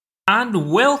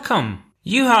and welcome!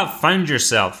 You have found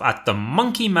yourself at the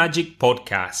Monkey Magic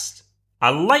Podcast,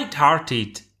 a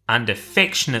light-hearted and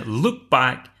affectionate look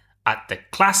back at the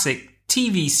classic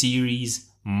TV series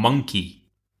Monkey,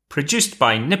 produced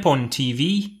by Nippon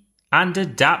TV and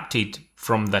adapted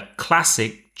from the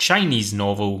classic Chinese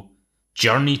novel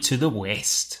Journey to the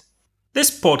West.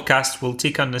 This podcast will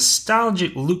take a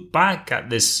nostalgic look back at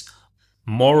this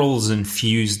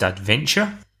morals-infused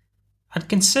adventure and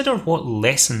consider what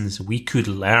lessons we could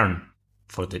learn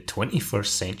for the 21st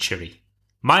century.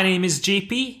 My name is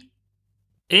JP.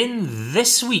 In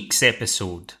this week's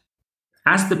episode,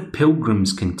 as the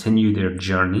pilgrims continue their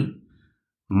journey,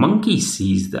 Monkey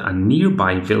sees that a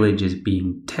nearby village is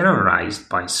being terrorised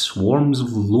by swarms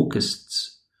of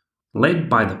locusts. Led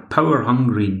by the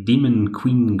power-hungry demon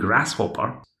queen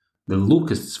Grasshopper, the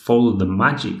locusts follow the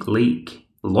magic lake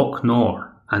Loch Nor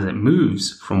as it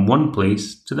moves from one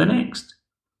place to the next.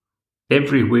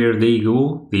 Everywhere they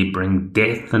go, they bring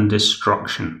death and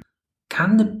destruction.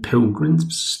 Can the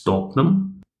pilgrims stop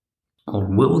them? Or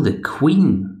will the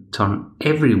queen turn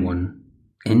everyone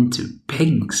into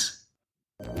pigs?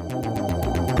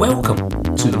 Welcome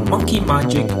to the Monkey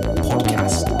Magic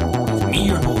Podcast with me,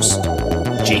 your host,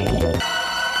 JP.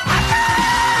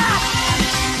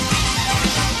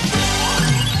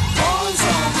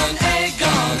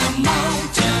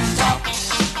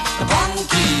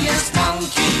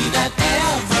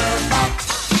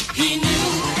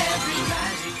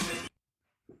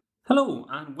 Hello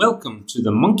and welcome to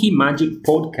the Monkey Magic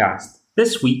Podcast.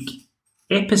 This week,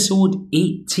 episode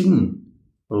 18,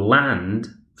 Land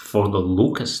for the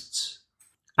Locusts.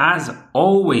 As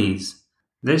always,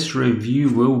 this review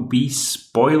will be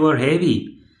spoiler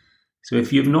heavy. So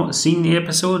if you've not seen the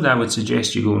episode, I would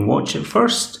suggest you go and watch it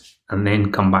first and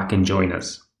then come back and join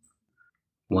us.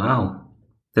 Wow.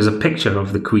 There's a picture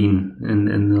of the Queen in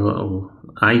the little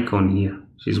icon here.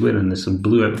 She's wearing this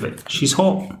blue outfit. She's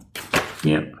hot.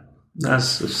 Yep. That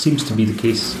seems to be the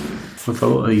case with a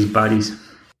lot of these baddies.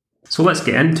 So let's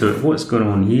get into it. What's going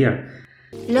on here?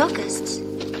 Locusts?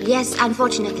 Yes,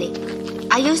 unfortunately.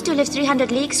 I used to live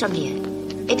 300 leagues from here.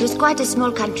 It was quite a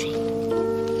small country.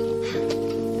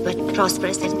 But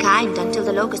prosperous and kind until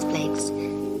the locust plagues.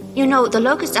 You know, the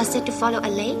locusts are said to follow a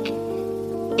lake.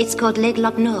 It's called Lake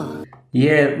Loch Nor.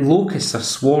 Yeah, locusts are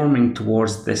swarming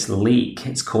towards this lake.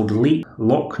 It's called Lake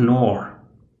Loch Nor.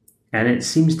 And it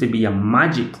seems to be a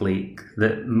magic lake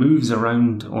that moves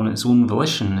around on its own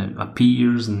volition. It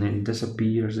appears and then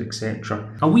disappears,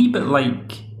 etc. A wee bit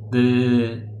like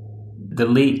the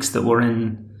lakes that were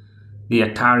in the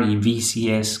Atari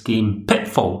VCS game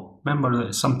Pitfall. Remember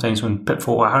that sometimes when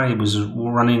Pitfall Harry was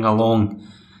running along,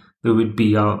 there would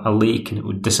be a lake and it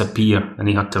would disappear and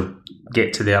he had to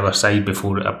get to the other side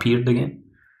before it appeared again.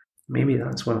 Maybe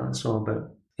that's what that's all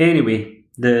about. Anyway,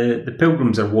 the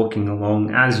pilgrims are walking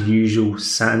along. As usual,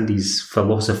 Sandy's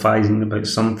philosophising about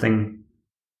something.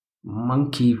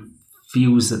 Monkey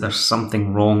feels that there's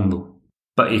something wrong though.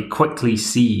 But he quickly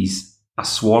sees a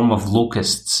swarm of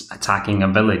locusts attacking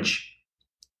a village.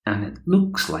 And it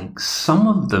looks like some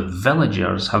of the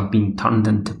villagers have been turned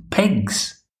into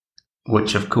pigs.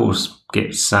 Which of course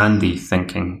gets Sandy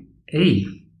thinking, hey,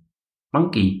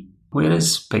 Monkey, where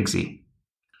is Pigsy?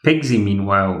 Pigsy,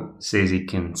 meanwhile, says he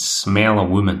can smell a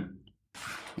woman.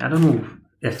 I don't know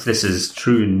if this is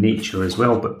true in nature as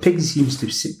well, but Pigsy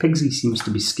seems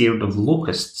to be scared of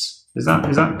locusts. Is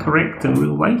that correct in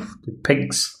real life? Do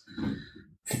pigs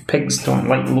don't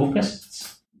like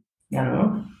locusts? I don't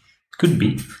know. Could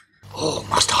be. Oh,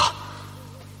 Master,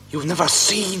 you've never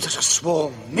seen such a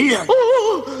swarm. Millions.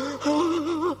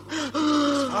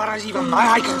 As far as even my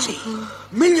eye can see.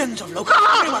 Millions of locusts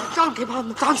everywhere. Don't keep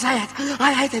on. Don't say it.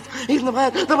 I hate it. Even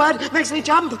the word makes me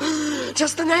jump.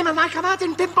 Just the name and I come out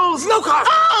in pimples. Locusts!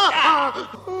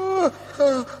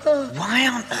 Why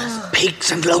on earth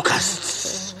pigs and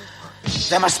locusts?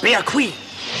 There must be a queen.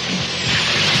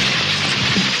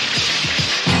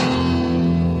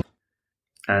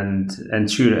 And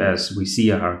sure it is. We see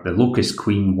her. The locust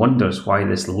queen wonders why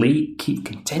this lake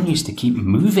continues to keep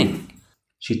moving.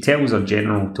 She tells her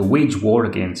general to wage war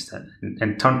against it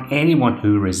and turn anyone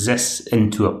who resists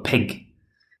into a pig.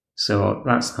 So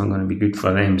that's not going to be good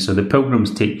for them. So the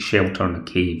pilgrims take shelter in a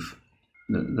cave.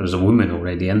 There's a woman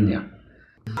already in there.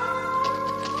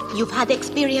 You've had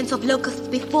experience of locusts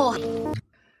before.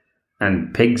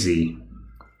 And Pigsy,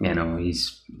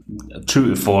 he's true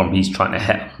to form, he's trying to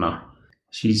hit on her.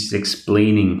 She's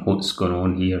explaining what's going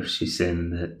on here. She's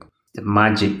saying that the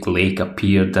magic lake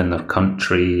appeared in their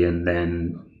country, and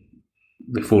then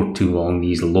before too long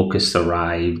these locusts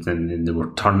arrived and then they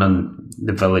were turning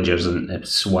the villagers into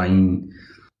swine.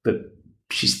 But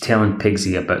she's telling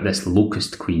Pigsy about this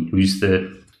Locust Queen,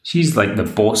 she's like the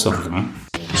boss of them.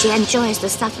 She enjoys the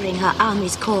suffering her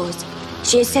armies cause.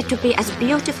 She is said to be as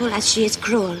beautiful as she is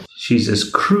cruel. She's as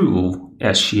cruel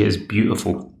as she is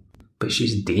beautiful, but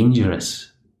she's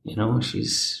dangerous. You know,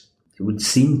 it would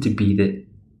seem to be that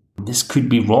this could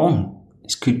be wrong.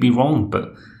 This could be wrong,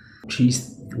 but she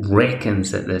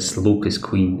reckons that this Locust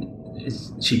Queen,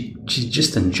 she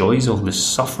just enjoys all this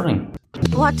suffering.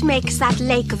 What makes that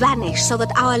lake vanish so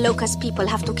that our Locust people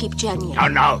have to keep journeying? Oh,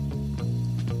 no.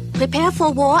 Prepare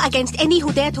for war against any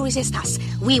who dare to resist us.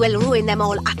 We will ruin them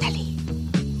all utterly.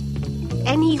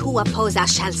 Any who oppose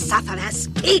us shall suffer as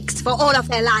pigs for all of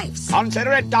their lives.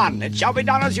 Consider it done. It shall be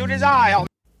done as you desire.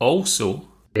 Also,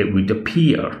 it would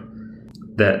appear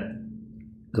that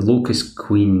the Locust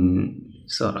Queen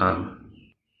sort of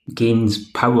gains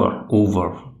power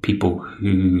over people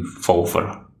who fall for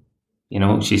her. You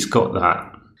know, she's got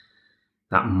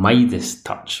that Midas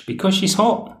touch because she's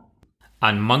hot.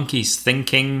 And Monkey's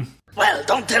thinking, well,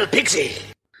 don't tell Pigsy.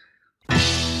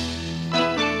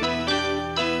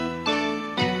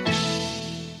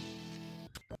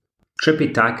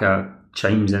 Tripitaka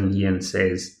chimes in here and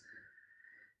says,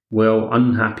 well,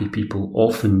 unhappy people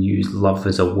often use love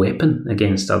as a weapon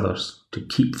against others to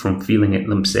keep from feeling it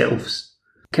themselves.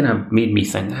 Kind of made me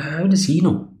think, how does he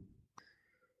know?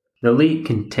 The lake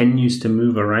continues to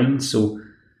move around, so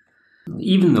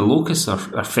even the locusts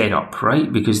are fed up,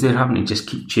 right? Because they're having to just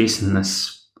keep chasing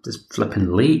this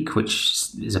flipping lake, which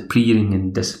is appearing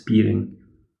and disappearing.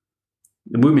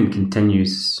 The woman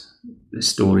continues the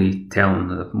story,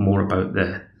 telling more about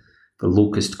the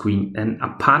Locust Queen, and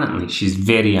apparently she's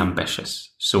very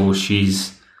ambitious. So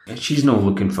she's not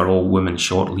looking for all women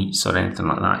shortleats or anything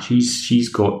like that. She's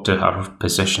got to her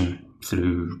position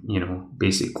through, you know,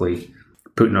 basically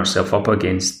putting herself up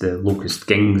against the Locust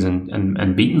Kings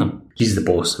and beating them. She's the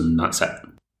boss, and that's it.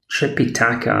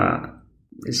 Tripitaka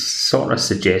is sort of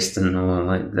suggesting,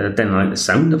 like, that I didn't like the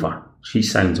sound of her. She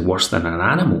sounds worse than an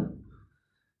animal,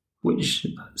 which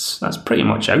that's pretty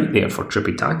much out there for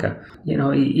Tripitaka. You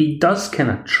know, he does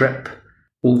kind of trip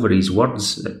over his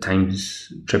words at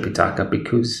times, Tripitaka,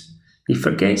 because he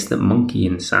forgets that Monkey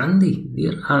and Sandy,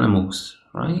 they're animals,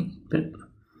 right? But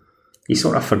he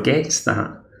sort of forgets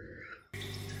that.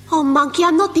 Oh, Monkey,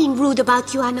 I'm not being rude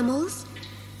about you animals.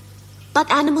 But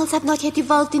animals have not yet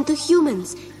evolved into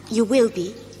humans. You will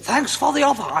be. Thanks for the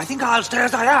offer. I think I'll stay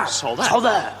as I am. So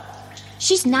there.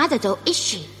 She's neither, though, is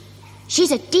she?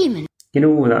 She's a demon. You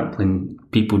know that when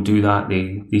people do that,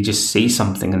 they just say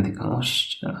something and they go, oh,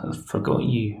 I forgot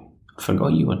you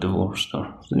were divorced,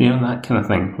 or, you know, that kind of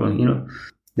thing. Well, you know,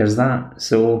 there's that.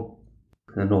 So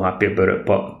I'm not happy about it,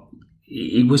 but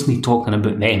he wasn't talking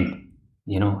about them.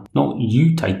 You know, not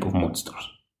you type of monsters,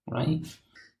 right?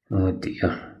 Oh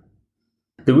dear.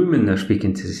 The woman they're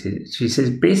speaking to, she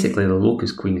says basically the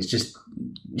Locust Queen is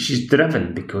she's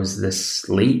driven because this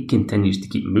lake continues to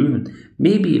keep moving.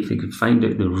 Maybe if we could find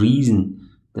out the reason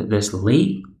that this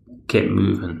lake kept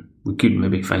moving, we could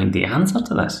maybe find the answer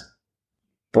to this.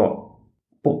 But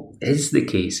what is the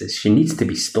case is she needs to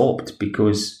be stopped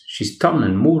because she's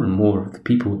turning more and more of the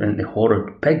people into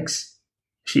horrid pigs.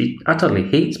 She utterly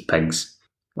hates pigs.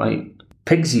 Like,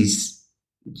 Pigsy's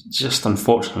just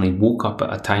unfortunately woke up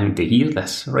at a time to hear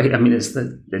this, right? I mean,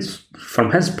 it's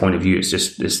from his point of view, it's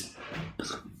just this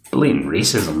blatant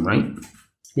racism, right?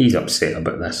 He's upset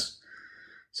about this.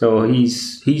 So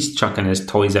he's chucking his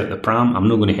toys out the pram. I'm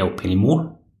not going to help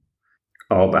anymore.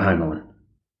 Oh, but hang on.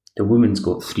 The woman's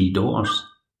got 3 daughters.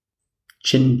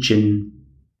 Chin Chin,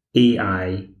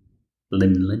 AI,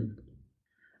 Lin Lin.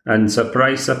 And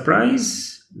surprise,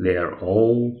 surprise, they're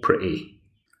all pretty.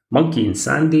 Monkey and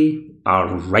Sandy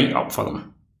are right up for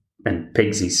them. And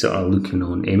Pigsy's sort of looking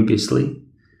on enviously.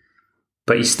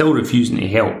 But he's still refusing to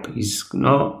help. He's,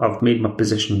 no, I've made my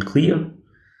position clear.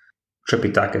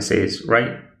 Tripitaka says,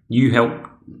 right, you help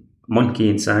Monkey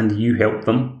and Sandy, you help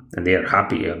them, and they're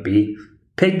happy to obey.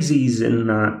 Pigsy's in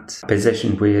that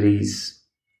position where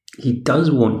he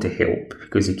does want to help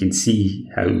because he can see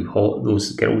how hot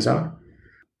those girls are.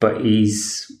 But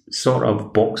he's sort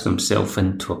of boxed himself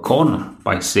into a corner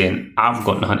by saying, I've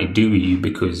got nothing to do with you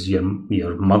because your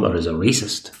mother is a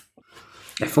racist.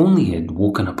 If only he had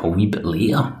woken up a wee bit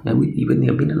later, he wouldn't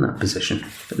have been in that position.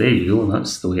 But there you go,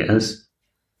 that's the way it is.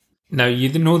 Now, you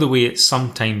know the way it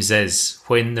sometimes is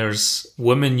when there's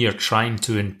women you're trying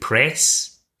to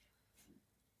impress?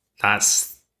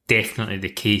 That's definitely the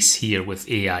case here with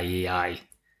AI.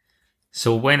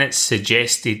 So when it's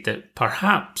suggested that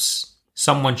perhaps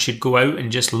someone should go out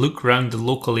and just look around the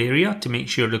local area to make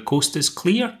sure the coast is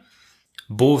clear,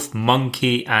 both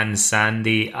Monkey and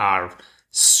Sandy are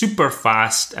super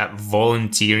fast at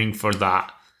volunteering for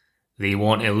that. They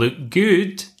want to look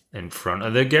good in front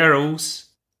of the girls.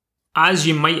 As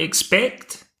you might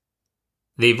expect,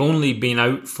 they've only been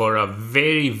out for a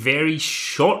very, very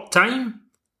short time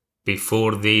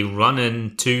before they run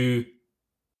into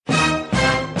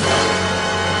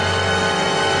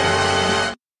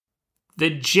the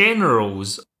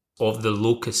generals of the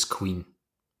Locust Queen.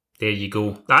 There you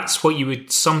go. That's what you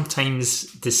would sometimes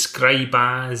describe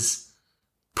as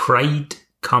pride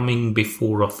coming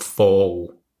before a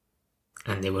fall.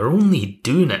 And they were only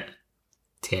doing it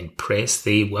to impress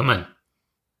the women.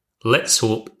 Let's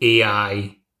hope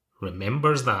AI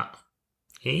remembers that.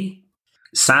 Eh?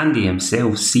 Sandy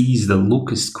himself sees the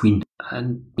Locust Queen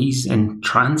and he's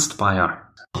entranced by her.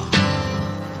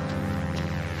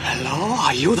 Hello,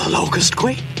 are you the Locust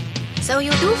Queen? So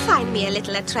you do find me a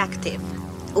little attractive.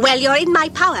 Well, you're in my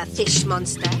power, fish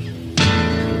monster.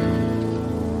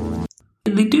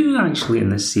 They do actually in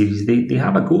this series. They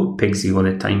have a go at Pigsy all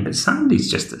the time, but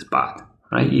Sandy's just as bad,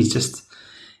 right? He's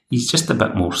just a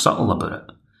bit more subtle about it.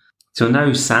 So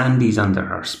now Sandy's under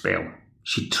her spell.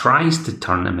 She tries to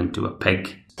turn him into a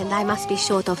pig. And I must be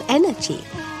short of energy.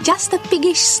 Just a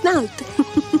piggish snout.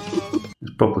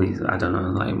 It's probably, I don't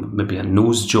know, like maybe a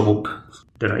nose job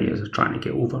the writers are trying to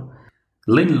get over.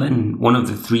 Lin, one of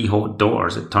the 3 hot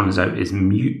daughters, it turns out, is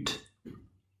mute.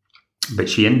 But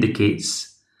she indicates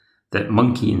that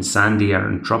Monkey and Sandy are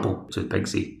in trouble to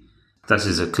Pigsy. This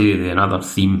is clearly another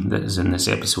theme that is in this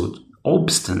episode.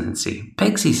 Obstinacy.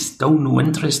 Pigsy's still no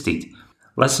interested.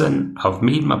 Listen, I've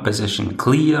made my position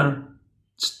clear.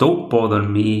 Stop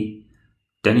bothering me.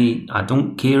 I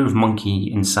don't care if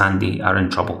Monkey and Sandy are in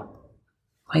trouble.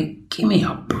 Like, give me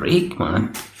a break,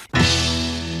 man.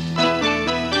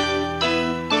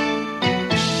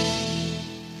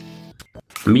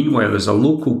 Meanwhile, there's a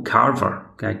local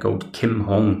carver, a guy called Kim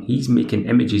Hong. He's making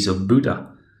images of Buddha.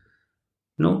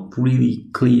 Not really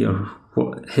clear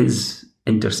what his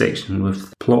intersection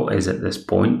with the plot is at this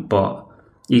point, but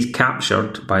he's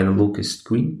captured by the Locust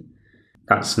Queen.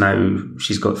 That's now,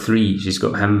 she's got 3. She's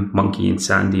got him, Monkey and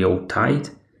Sandy all tied.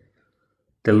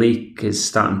 The lake is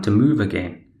starting to move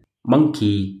again.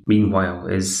 Monkey, meanwhile,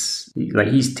 is like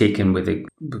he's taken with the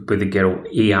girl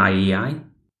AI.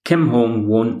 Kim Hong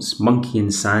wants Monkey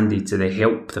and Sandy to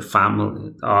help the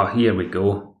family. Here we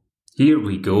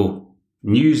go.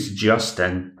 News just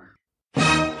in.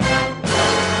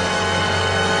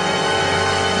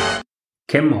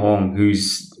 Kim Hong,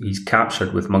 he's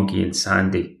captured with Monkey and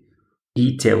Sandy,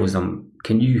 he tells them,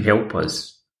 "Can you help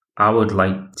us? I would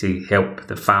like to help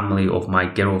the family of my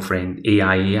girlfriend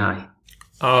AI."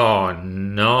 Oh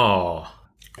no.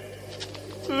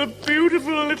 The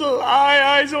beautiful little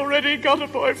Ai's already got a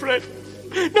boyfriend.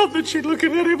 Not that she'd look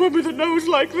at anyone with a nose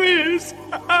like this.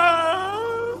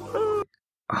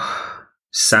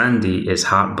 Sandy is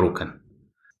heartbroken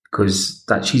because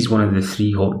she's one of the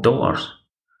 3 hot daughters.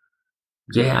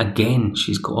 Yeah, again,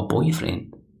 she's got a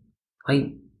boyfriend.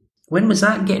 Like, when was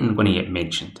that going to get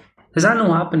mentioned? Has that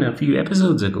not happened a few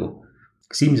episodes ago?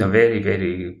 Seems a very,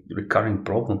 very recurring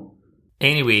problem.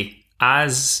 Anyway,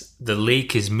 as the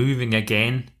lake is moving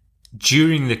again,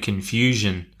 during the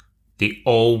confusion, they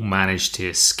all manage to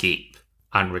escape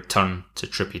and return to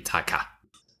Tripitaka.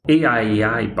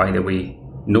 AI, by the way,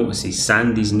 notices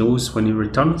Sandy's nose when he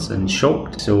returns and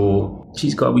shocked, so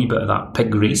she's got a wee bit of that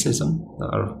pig racism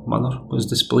that her mother was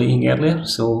displaying earlier,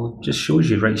 so just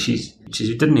shows you, right, she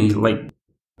didn't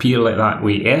appear like that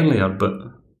way earlier, but,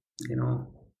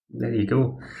 there you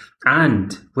go.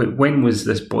 And when was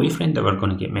this boyfriend ever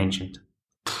going to get mentioned?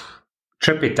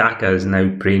 Tripitaka is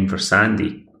now praying for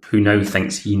Sandy, who now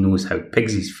thinks he knows how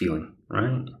Pigsy's feeling,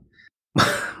 right?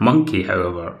 Monkey,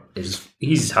 however,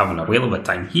 he's having a whale of a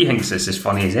time. He thinks this is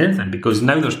funny as anything because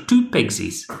now there's 2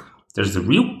 Pigsies. There's the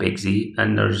real Pigsy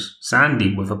and there's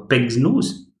Sandy with a pig's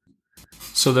nose.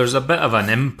 So there's a bit of an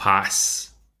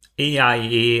impasse.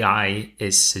 AI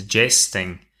is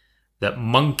suggesting that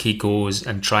Monkey goes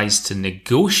and tries to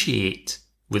negotiate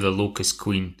with the Locust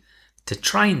Queen to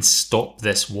try and stop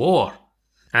this war.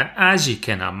 And as you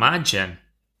can imagine,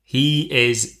 he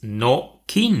is not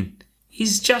keen.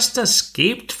 He's just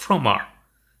escaped from her.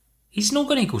 He's not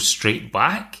going to go straight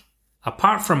back.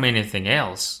 Apart from anything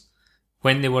else,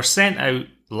 when they were sent out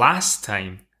last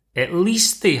time, at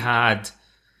least they had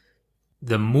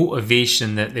the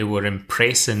motivation that they were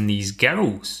impressing these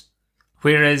girls.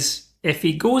 Whereas if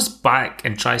he goes back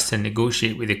and tries to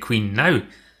negotiate with the Queen now,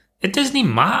 it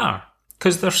doesn't matter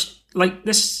because there's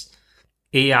this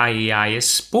AI is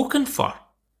spoken for.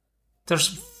 There's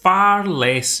far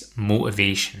less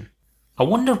motivation. I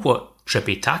wonder what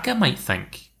Tripitaka might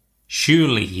think.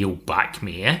 Surely he'll back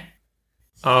me, eh?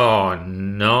 Oh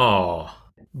no.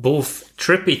 Both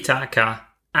Tripitaka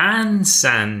and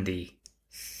Sandy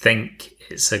think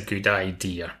it's a good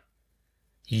idea.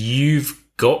 You've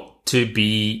got to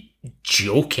be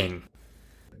joking.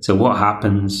 So what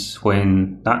happens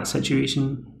when that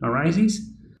situation arises?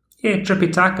 Yeah,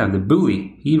 Tripitaka, the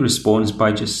bully, he responds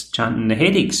by just chanting the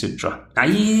headache sutra.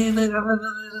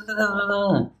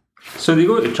 So they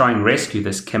go to try and rescue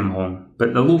this Kim Hong,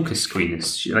 but the Locust Queen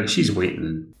is she's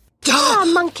waiting.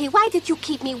 Monkey, why did you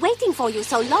keep me waiting for you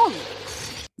so long?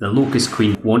 The Locust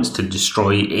Queen wants to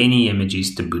destroy any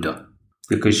images to Buddha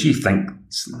because she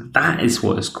thinks that is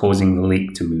what is causing the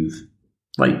lake to move.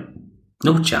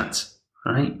 No chance,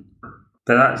 right?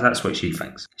 But that's what she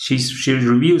thinks. She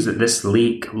reveals that this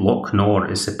lake, Loch Nor,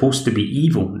 is supposed to be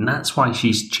evil, and that's why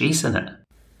she's chasing it.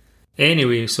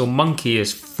 Anyway, so Monkey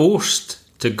is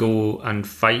forced to go and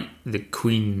fight the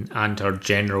Queen and her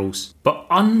generals. But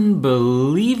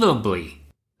unbelievably,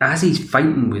 as he's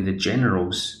fighting with the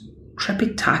generals,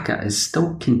 Tripitaka is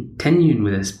still continuing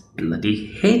with this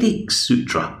bloody headache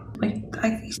sutra.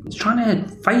 He's trying to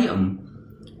fight him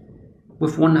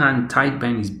with one hand tied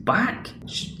behind his back.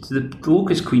 The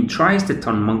Locust Queen tries to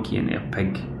turn Monkey into a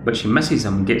pig, but she misses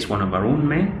him and gets one of her own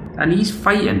men. And he's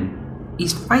fighting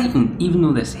even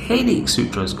though this headache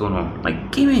sutra is going on.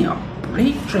 Give me a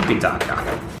break,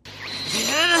 Tripitaka.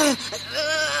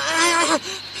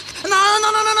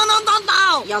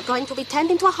 No! You're going to be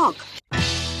turned into a hog.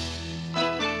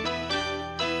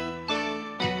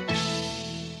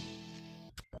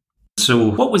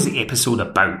 So, what was the episode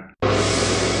about?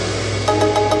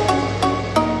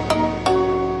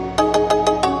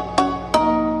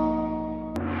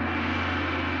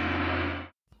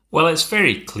 Well, it's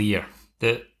very clear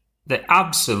that the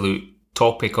absolute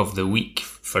topic of the week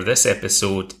for this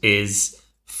episode is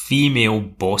female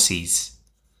bosses.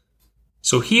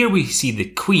 So here we see the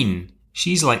Queen.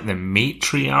 She's like the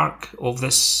matriarch of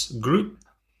this group,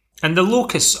 and the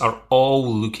Locusts are all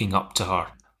looking up to her.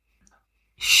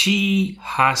 She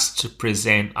has to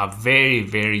present a very,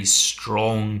 very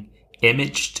strong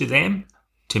image to them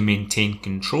to maintain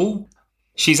control.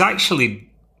 She's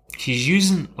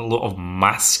using a lot of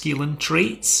masculine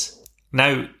traits.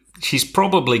 Now, she's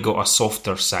probably got a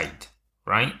softer side,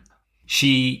 right?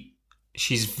 She's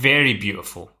very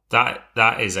beautiful.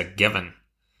 That is a given.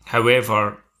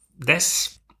 However,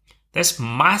 this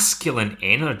masculine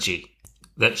energy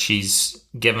that she's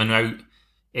given out,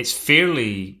 it's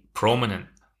fairly prominent.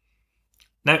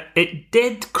 Now, it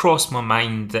did cross my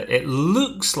mind that it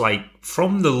looks like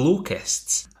from the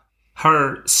Locusts,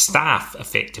 her staff,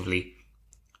 effectively,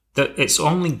 that it's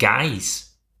only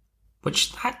guys.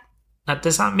 Which,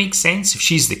 does that make sense if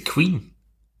she's the Queen?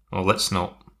 Well, let's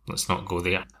not go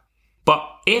there. But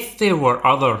if there were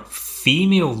other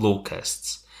female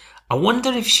Locusts, I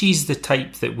wonder if she's the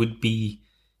type that would be,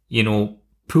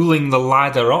 pulling the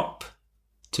ladder up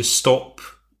to stop,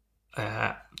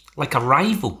 like a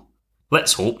rival.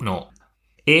 Let's hope not.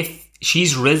 If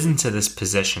she's risen to this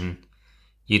position,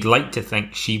 you'd like to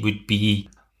think she would be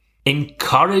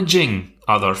encouraging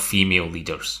other female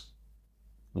leaders.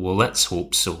 Well, let's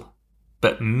hope so.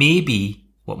 But maybe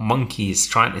what Monkey is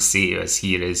trying to say to us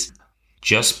here is,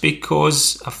 just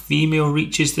because a female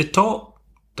reaches the top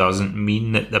doesn't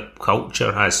mean that the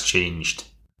culture has changed.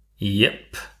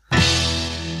 Yep.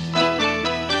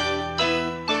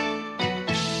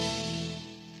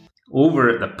 Over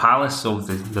at the palace of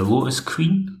the Lotus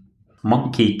Queen,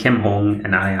 Monkey, Kim Hong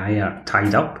and Ai are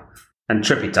tied up, and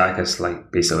Tripitaka's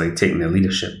basically taking the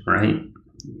leadership, right?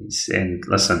 He's saying,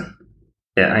 listen,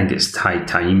 I think it's high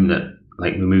time that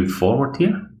we move forward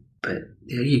here. But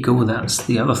there you go, that's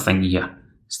the other thing here.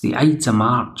 It's the Ides of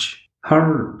March.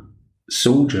 Her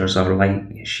soldiers are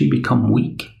has she become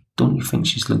weak? Don't you think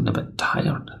she's looking a bit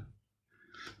tired?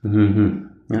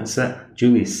 That's it.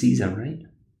 Julius Caesar, right?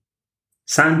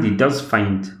 Sandy does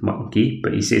find Monkey,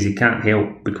 but he says he can't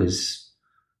help because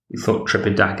he thought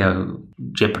Tripitaka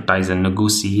jeopardising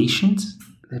negotiations.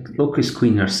 The Locust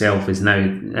Queen herself is now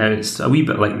it's a wee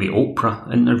bit like the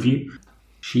Oprah interview.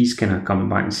 She's kind of coming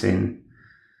back and saying,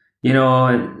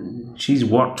 she's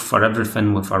worked for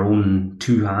everything with her own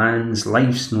two hands.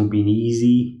 Life's not been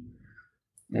easy.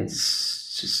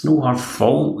 It's just no her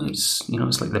fault. It's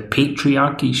it's like the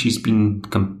patriarchy she's been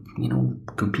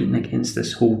competing against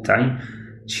this whole time.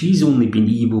 She's only been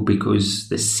evil because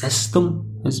the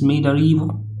system has made her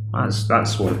evil.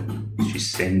 That's what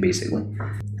she's saying, basically.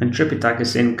 And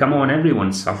Tripitaka's saying, come on,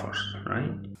 everyone suffers,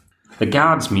 right? The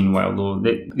guards, meanwhile, though,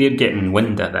 they're getting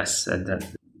wind of this,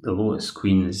 that the Lotus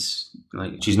Queen is,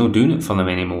 she's not doing it for them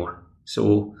anymore.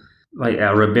 So like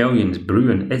a rebellion's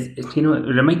brewing. It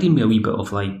reminded me a wee bit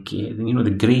of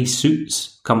the grey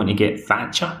suits coming to get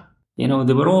Thatcher. They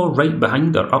were all right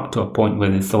behind her up to a point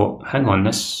where they thought, hang on,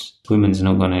 this woman's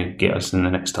not going to get us in the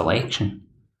next election.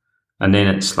 And then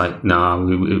it's like, nah,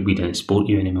 we didn't support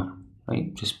you anymore.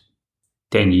 Right? Just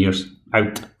 10 years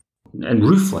out. And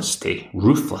ruthless,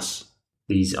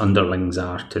 these underlings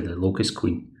are to the Locust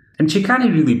Queen. And she can't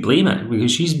really blame it,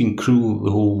 because she's been cruel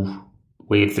the whole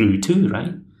way through too,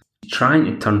 right? She's trying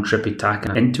to turn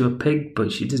Tripitaka into a pig,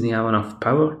 but she doesn't have enough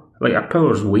power. Like, her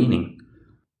power's waning.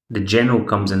 The general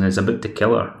comes in and is about to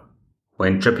kill her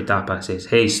when Tripitaka says,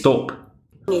 hey, stop.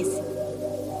 Yes,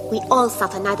 we all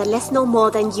suffer neither less nor more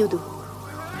than you do.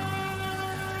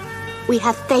 We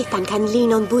have faith and can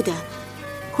lean on Buddha,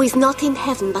 who is not in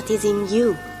heaven but is in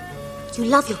you. You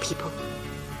love your people.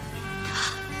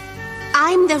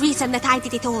 I'm the reason that I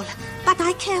did it all, but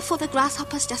I care for the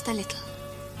grasshoppers just a little.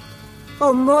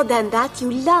 Oh, more than that,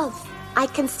 you love. I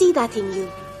can see that in you.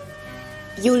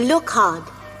 You look hard,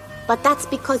 but that's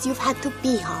because you've had to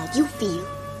be hard. You feel.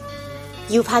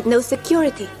 You've had no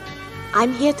security.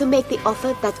 I'm here to make the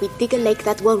offer that we dig a lake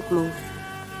that won't move.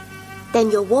 Then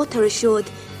your water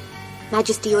assured,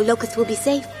 Majesty, your locusts will be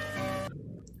safe.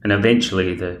 And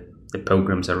eventually the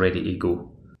pilgrims are ready to go.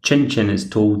 Chin Chin is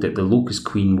told that the Locust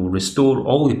Queen will restore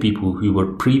all the people who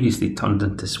were previously turned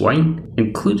into swine,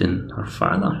 including her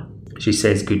father. She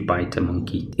says goodbye to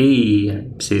Monkey. A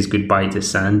says goodbye to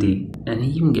Sandy, and he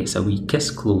even gets a wee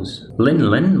kiss close.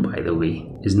 Lin, by the way,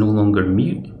 is no longer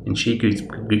mute, and she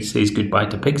says goodbye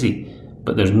to Pigsy,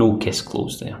 but there's no kiss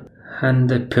close there. And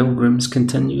the pilgrims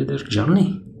continue their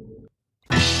journey.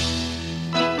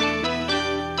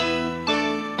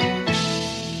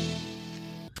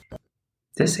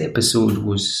 This episode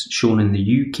was shown in the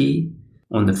UK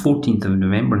on the 14th of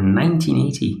November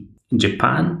 1980, in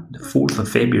Japan the 4th of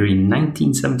February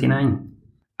 1979,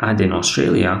 and in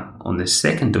Australia on the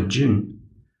 2nd of June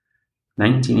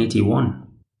 1981.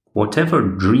 Whatever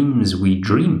dreams we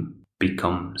dream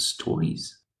become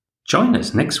stories. Join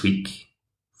us next week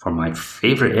for my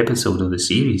favourite episode of the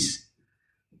series,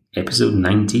 episode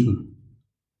 19,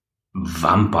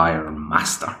 Vampire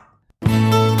Master.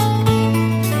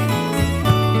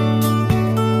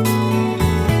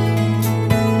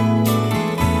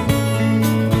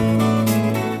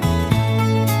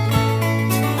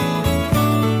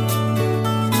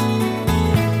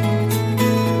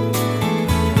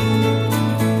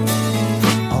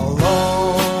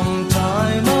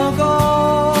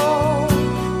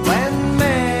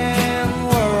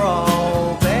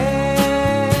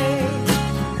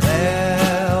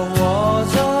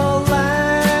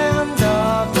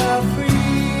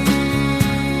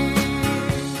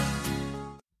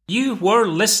 You were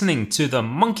listening to the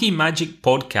Monkey Magic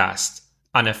Podcast,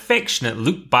 an affectionate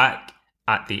look back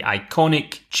at the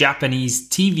iconic Japanese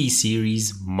TV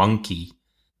series Monkey.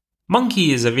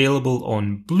 Monkey is available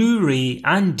on Blu-ray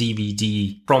and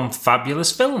DVD from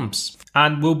Fabulous Films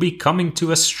and will be coming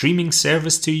to a streaming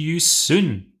service to you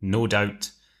soon, no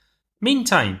doubt.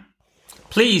 Meantime,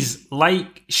 please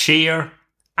like, share,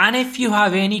 and if you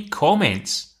have any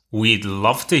comments, we'd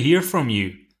love to hear from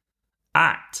you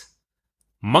at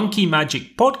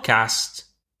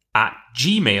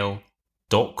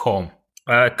monkeymagicpodcast@gmail.com.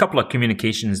 A couple of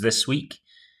communications this week.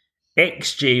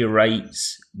 XJ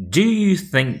writes, do you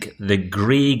think the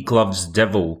Grey Gloves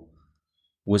Devil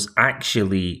was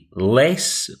actually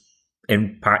less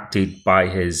impacted by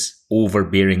his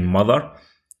overbearing mother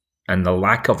and the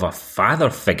lack of a father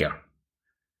figure?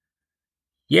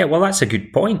 Yeah, well, that's a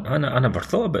good point. I never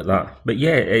thought about that. But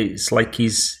yeah, it's like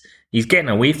he's getting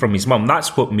away from his mum.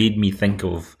 That's what made me think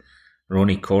of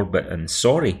Ronnie Corbett and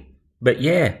Sorry. But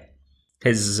yeah,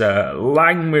 his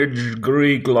language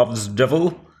Grey Gloves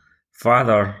Devil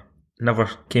father never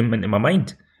came into my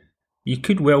mind. You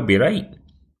could well be right.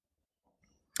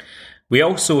 We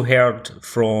also heard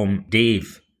from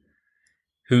Dave,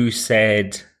 who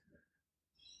said,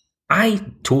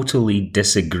 I totally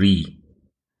disagree.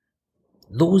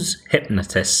 Those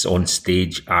hypnotists on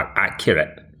stage are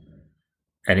accurate.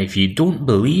 And if you don't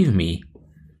believe me,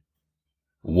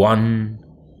 1,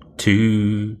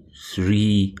 2,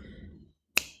 3,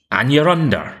 and you're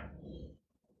under.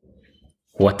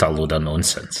 What a load of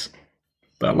nonsense.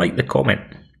 But I like the comment.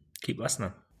 Keep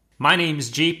listening. My name's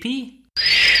JP.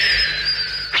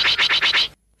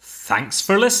 Thanks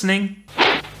for listening.